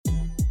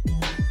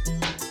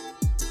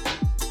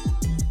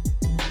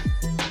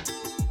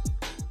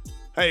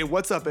Hey,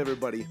 what's up,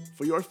 everybody?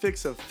 For your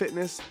fix of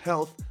fitness,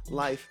 health,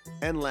 life,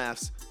 and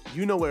laughs,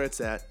 you know where it's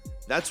at.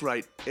 That's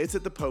right, it's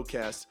at the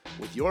podcast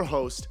with your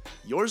host,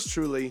 yours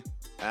truly,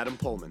 Adam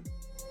Pullman.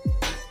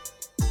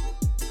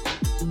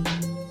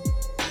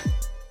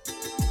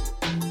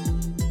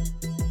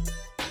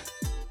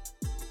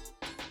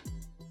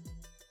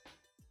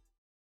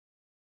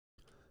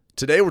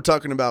 Today, we're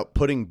talking about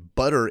putting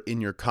butter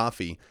in your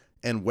coffee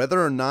and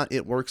whether or not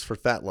it works for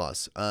fat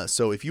loss.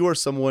 So, if you are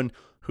someone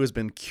who has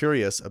been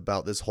curious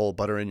about this whole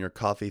butter in your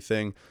coffee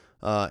thing,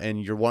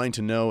 and you're wanting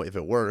to know if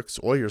it works,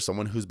 or you're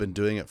someone who's been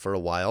doing it for a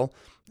while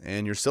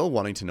and you're still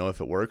wanting to know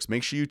if it works,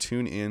 make sure you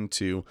tune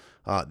into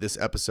this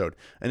episode.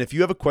 And if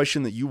you have a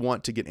question that you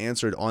want to get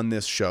answered on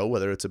this show,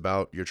 whether it's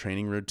about your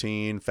training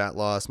routine, fat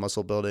loss,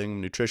 muscle building,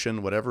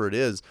 nutrition, whatever it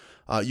is,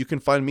 you can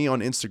find me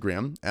on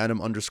Instagram,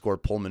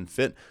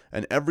 Adam_PullmanFit.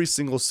 And every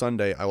single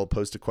Sunday, I will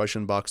post a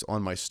question box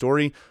on my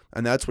story.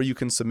 And that's where you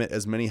can submit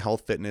as many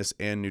health, fitness,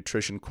 and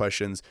nutrition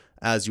questions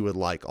as you would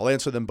like. I'll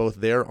answer them both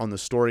there on the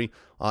story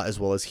as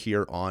well as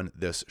here on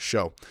this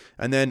show.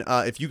 And then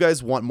if you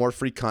guys want more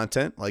free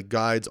content like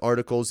guides,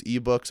 articles,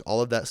 ebooks,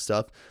 all of that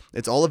stuff,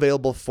 it's all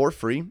available for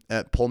free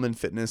at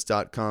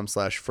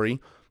pullmanfitness.com/free.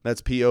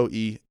 That's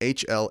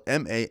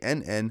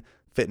POEHLMANN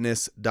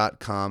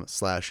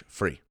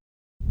fitness.com/free.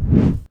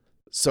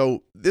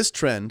 So this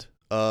trend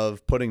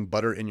of putting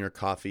butter in your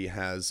coffee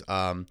has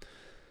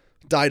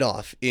died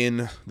off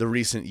in the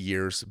recent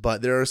years,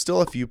 but there are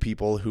still a few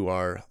people who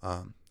are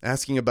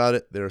asking about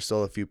it. There are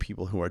still a few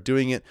people who are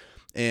doing it,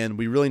 and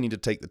we really need to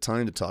take the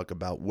time to talk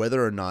about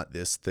whether or not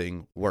this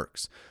thing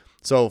works.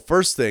 So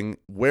first thing,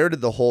 where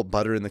did the whole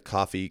butter in the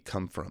coffee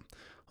come from?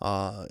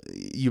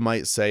 You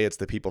might say it's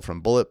the people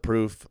from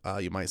Bulletproof.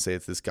 You might say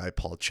it's this guy,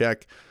 Paul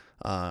Chek.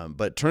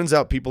 But it turns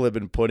out people have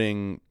been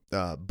putting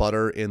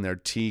butter in their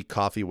tea,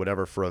 coffee,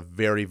 whatever, for a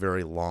very,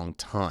 very long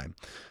time.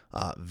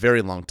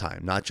 Very long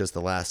time, not just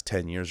the last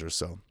 10 years or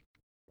so.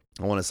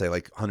 I want to say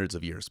like hundreds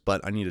of years,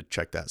 but I need to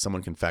check that.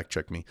 Someone can fact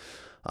check me.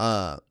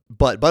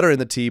 But butter in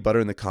the tea, butter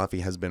in the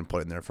coffee has been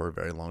put in there for a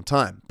very long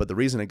time. But the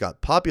reason it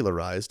got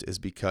popularized is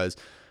because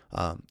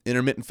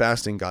intermittent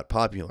fasting got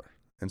popular.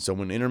 And so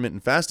when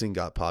intermittent fasting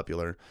got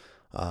popular,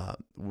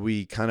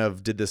 we kind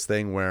of did this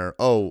thing where,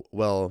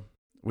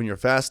 when you're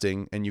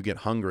fasting and you get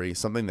hungry,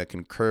 something that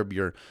can curb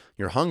your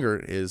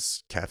hunger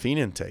is caffeine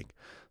intake.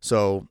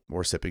 So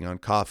we're sipping on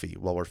coffee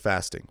while we're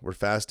fasting. We're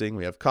fasting,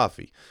 we have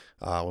coffee.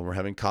 When we're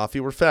having coffee,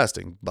 we're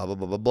fasting, blah, blah,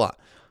 blah, blah, blah.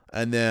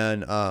 And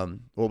then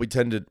what we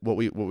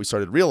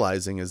started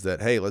realizing is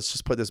that, hey, let's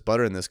just put this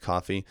butter in this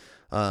coffee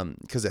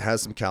because it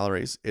has some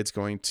calories. It's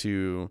going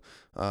to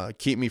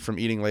keep me from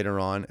eating later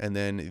on. And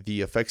then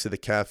the effects of the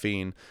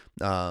caffeine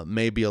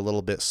may be a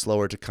little bit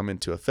slower to come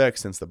into effect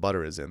since the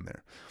butter is in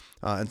there.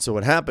 And so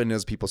what happened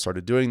is people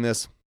started doing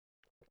this.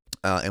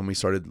 And we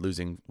started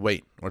losing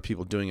weight, or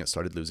people doing it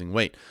started losing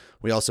weight.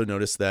 We also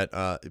noticed that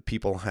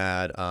people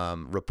had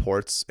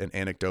reports and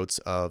anecdotes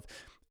of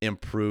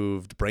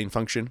improved brain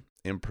function,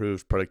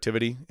 improved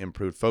productivity,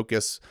 improved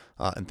focus,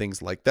 and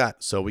things like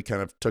that. So we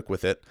kind of took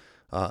with it.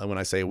 And when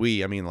I say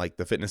we, I mean like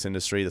the fitness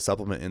industry, the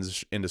supplement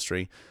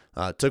industry,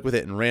 took with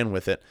it and ran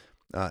with it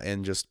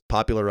and just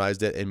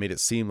popularized it and made it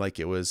seem like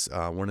it was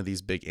one of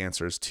these big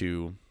answers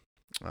to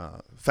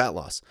fat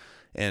loss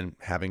and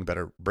having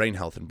better brain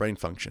health and brain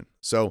function.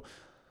 So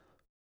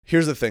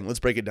here's the thing. Let's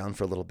break it down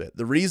for a little bit.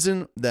 The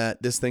reason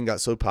that this thing got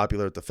so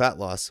popular at the fat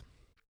loss,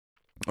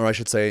 or I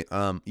should say,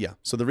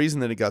 so the reason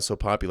that it got so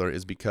popular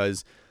is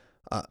because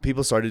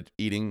people started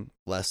eating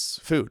less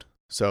food.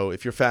 So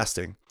if you're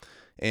fasting,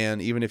 and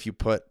even if you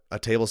put a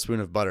tablespoon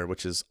of butter,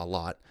 which is a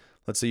lot,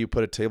 let's say you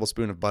put a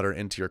tablespoon of butter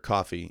into your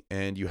coffee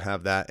and you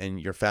have that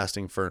and you're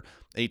fasting for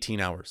 18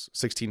 hours,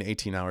 16 to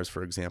 18 hours,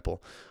 for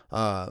example.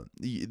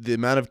 The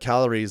amount of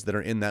calories that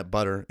are in that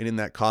butter and in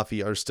that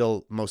coffee are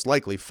still most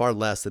likely far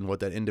less than what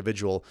that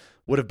individual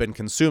would have been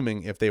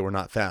consuming if they were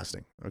not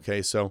fasting.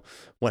 Okay, so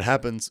what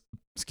happens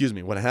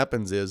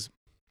is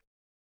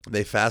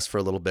they fast for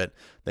a little bit,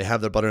 they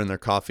have their butter in their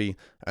coffee,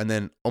 and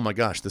then, oh my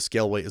gosh, the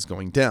scale weight is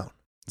going down.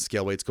 The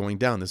scale weight's going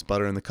down. This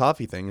butter in the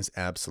coffee thing is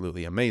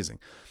absolutely amazing.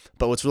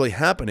 But what's really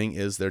happening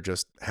is they're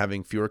just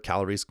having fewer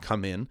calories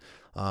come in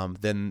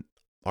than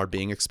are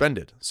being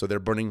expended. So they're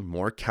burning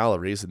more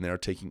calories than they're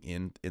taking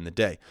in the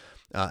day.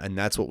 And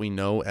that's what we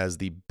know as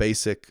the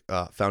basic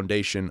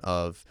foundation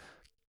of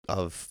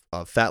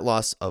fat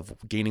loss, of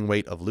gaining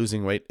weight, of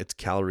losing weight. It's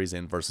calories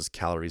in versus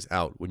calories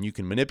out. When you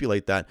can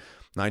manipulate that,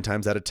 9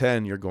 times out of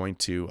 10, you're going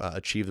to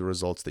achieve the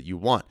results that you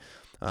want.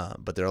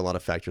 But there are a lot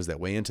of factors that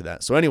weigh into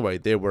that. So anyway,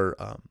 they were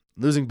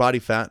losing body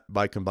fat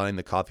by combining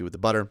the coffee with the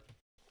butter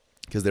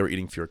because they were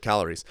eating fewer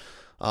calories.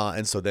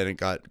 And so then it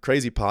got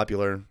crazy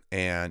popular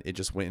and it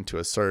just went into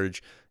a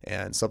surge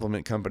and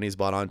supplement companies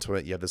bought onto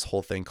it. You have this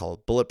whole thing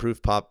called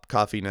Bulletproof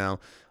coffee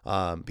now.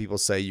 People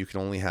say you can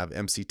only have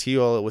MCT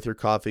oil with your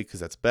coffee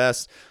because that's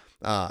best.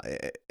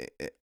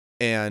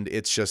 And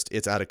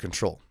it's out of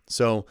control.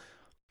 So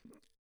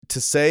to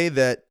say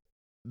that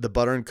the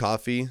butter in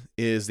coffee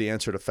is the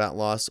answer to fat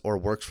loss or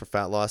works for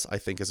fat loss, I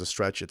think is a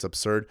stretch. It's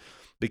absurd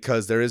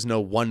because there is no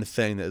one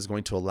thing that is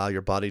going to allow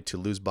your body to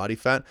lose body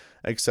fat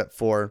except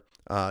for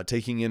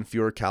taking in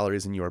fewer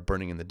calories than you are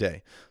burning in the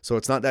day. So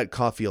it's not that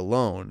coffee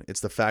alone. It's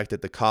the fact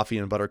that the coffee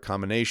and butter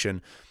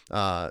combination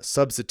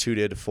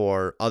substituted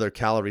for other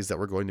calories that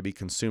were going to be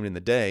consumed in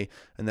the day,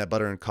 and that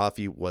butter and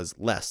coffee was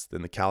less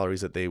than the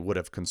calories that they would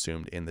have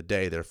consumed in the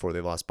day. Therefore,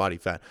 they lost body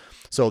fat.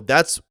 So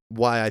that's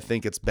why I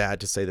think it's bad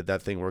to say that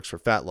that thing works for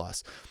fat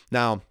loss.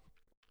 Now,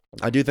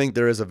 I do think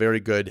there is a very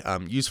good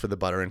use for the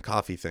butter and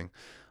coffee thing.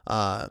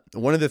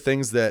 One of the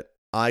things that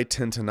I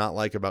tend to not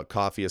like about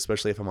coffee,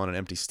 especially if I'm on an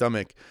empty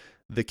stomach,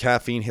 the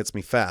caffeine hits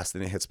me fast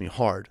and it hits me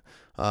hard.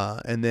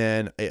 And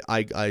then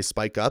I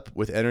spike up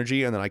with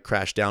energy and then I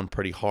crash down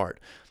pretty hard.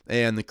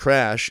 And the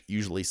crash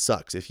usually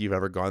sucks. If you've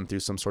ever gone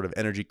through some sort of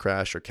energy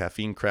crash or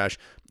caffeine crash,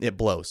 it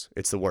blows.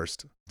 It's the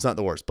worst. It's not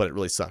the worst, but it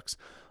really sucks.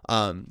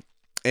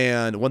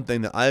 And one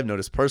thing that I've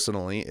noticed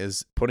personally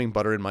is putting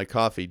butter in my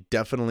coffee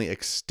definitely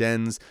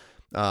extends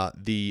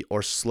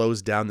or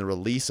slows down the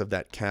release of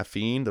that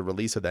caffeine, the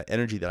release of that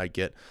energy that I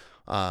get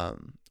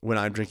when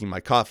I'm drinking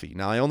my coffee.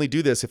 Now, I only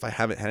do this if I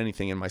haven't had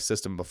anything in my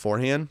system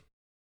beforehand,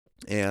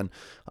 and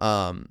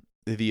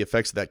the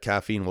effects of that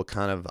caffeine will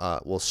kind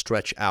of will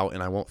stretch out,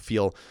 and I won't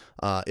feel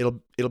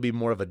it'll be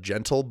more of a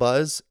gentle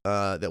buzz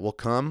that will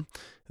come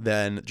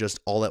than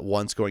just all at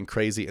once going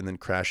crazy and then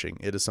crashing.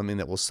 It is something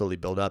that will slowly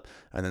build up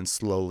and then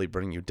slowly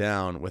bring you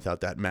down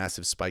without that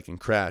massive spike and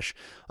crash.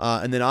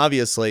 And then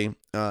obviously,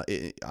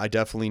 I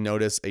definitely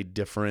notice a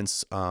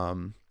difference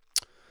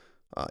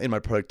in my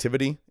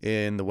productivity,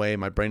 in the way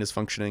my brain is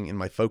functioning, in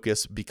my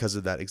focus, because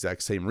of that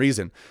exact same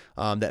reason.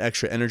 That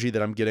extra energy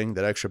that I'm getting,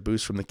 that extra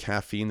boost from the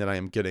caffeine that I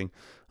am getting,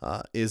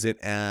 isn't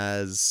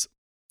as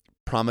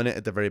prominent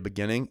at the very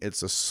beginning.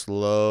 It's a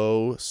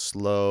slow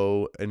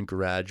and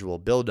gradual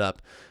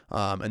buildup,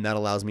 and that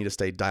allows me to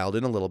stay dialed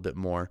in a little bit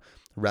more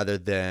rather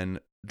than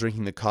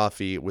drinking the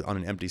coffee on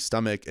an empty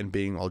stomach and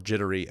being all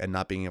jittery and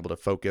not being able to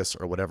focus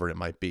or whatever it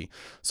might be.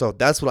 So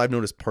that's what I've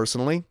noticed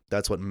personally.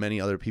 That's what many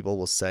other people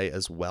will say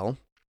as well.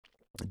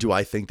 Do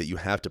I think that you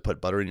have to put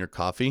butter in your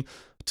coffee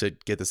to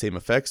get the same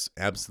effects?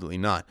 Absolutely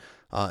not.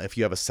 If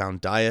you have a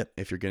sound diet,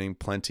 if you're getting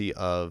plenty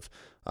of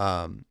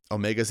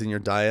omegas in your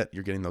diet,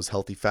 you're getting those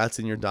healthy fats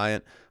in your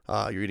diet,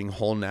 you're eating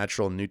whole,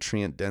 natural,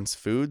 nutrient-dense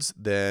foods,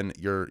 then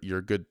you're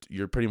good.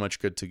 You're pretty much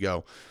good to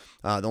go.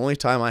 The only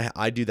time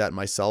I do that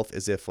myself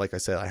is if, like I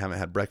said, I haven't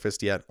had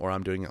breakfast yet, or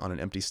I'm doing it on an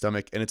empty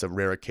stomach, and it's a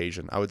rare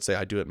occasion. I would say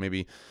I do it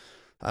maybe,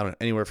 I don't know,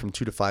 anywhere from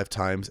 2 to 5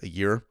 times a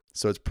year,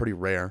 so it's pretty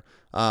rare.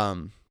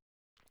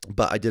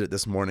 But I did it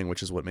this morning,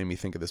 which is what made me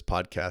think of this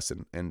podcast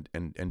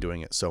and doing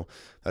it. So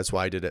that's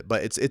why I did it.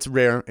 But it's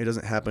rare. It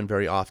doesn't happen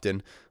very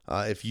often.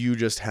 If you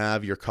just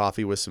have your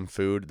coffee with some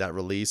food, that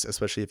release,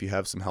 especially if you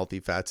have some healthy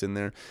fats in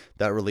there,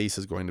 that release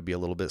is going to be a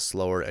little bit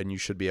slower, and you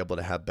should be able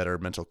to have better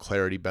mental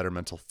clarity, better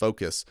mental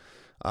focus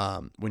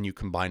when you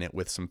combine it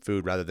with some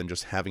food rather than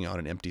just having it on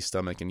an empty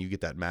stomach and you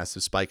get that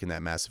massive spike and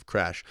that massive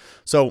crash.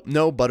 So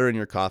no, butter in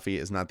your coffee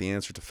is not the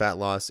answer to fat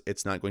loss.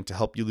 It's not going to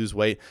help you lose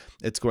weight.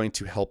 It's going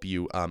to help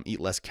you eat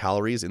less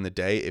calories in the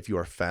day if you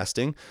are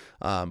fasting.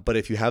 But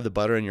if you have the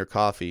butter in your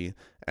coffee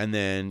and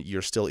then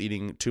you're still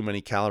eating too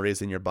many calories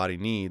than your body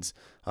needs,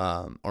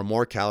 or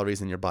more calories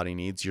than your body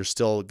needs, you're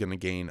still going to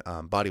gain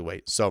body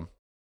weight. So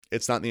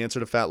it's not the answer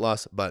to fat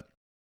loss, but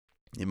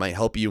it might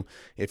help you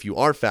if you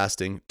are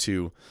fasting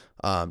to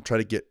try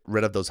to get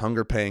rid of those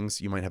hunger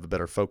pangs. You might have a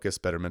better focus,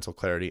 better mental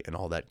clarity, and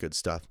all that good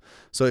stuff.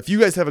 So if you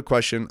guys have a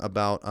question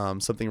about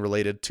something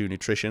related to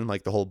nutrition,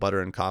 like the whole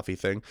butter and coffee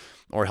thing,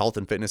 or health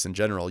and fitness in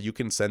general, you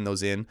can send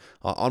those in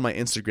on my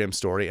Instagram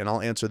story, and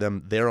I'll answer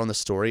them there on the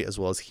story as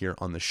well as here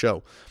on the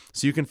show.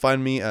 So you can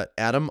find me at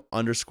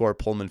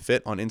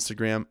Adam_PullmanFit on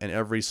Instagram, and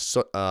every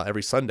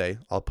Sunday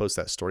I'll post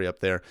that story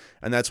up there,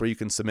 and that's where you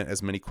can submit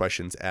as many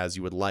questions as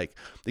you would like.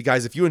 Hey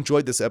guys, if you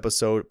enjoyed this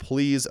episode,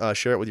 please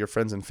share it with your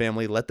friends and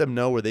family. Let them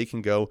know where they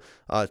can go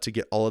to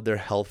get all of their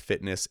health,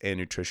 fitness, and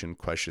nutrition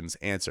questions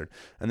answered.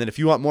 And then if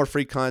you want more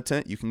free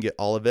content, you can get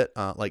all of it,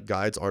 like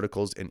guides,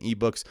 articles, and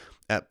ebooks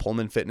at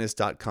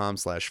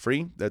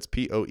PullmanFitness.com/free. That's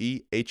POEHLMANN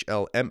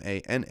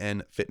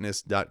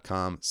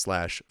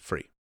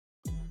fitness.com/free.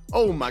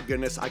 Oh my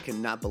goodness, I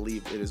cannot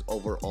believe it is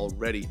over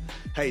already.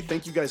 Hey,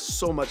 thank you guys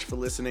so much for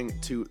listening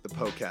to the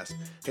podcast.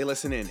 Hey,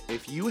 listen in.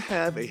 If you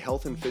have a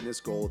health and fitness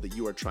goal that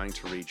you are trying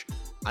to reach,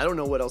 I don't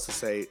know what else to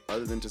say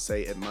other than to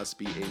say it must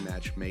be a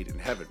match made in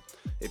heaven.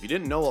 If you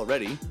didn't know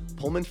already,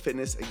 Pullman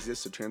Fitness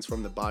exists to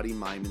transform the body,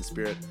 mind, and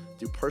spirit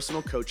through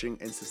personal coaching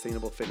and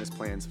sustainable fitness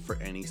plans for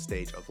any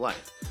stage of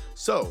life.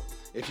 So,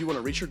 if you want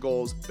to reach your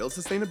goals, build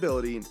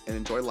sustainability, and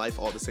enjoy life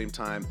all at the same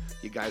time,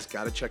 you guys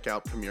got to check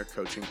out Premier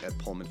Coaching at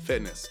Pullman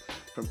Fitness.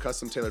 From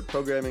custom-tailored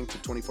programming to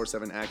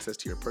 24/7 access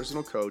to your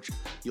personal coach,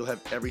 you'll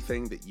have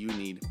everything that you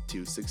need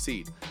to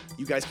succeed.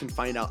 You guys can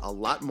find out a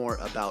lot more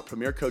about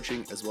Premier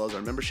Coaching as well as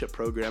our membership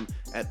program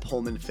at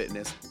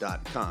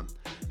PullmanFitness.com.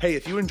 Hey,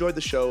 if you enjoyed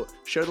the show,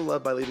 share the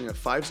love by leaving a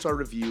 5-star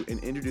review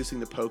and introducing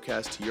the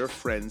podcast to your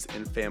friends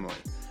and family.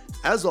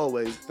 As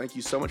always, thank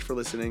you so much for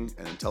listening.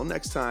 And until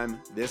next time,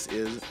 this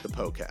is the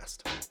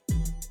Poecast.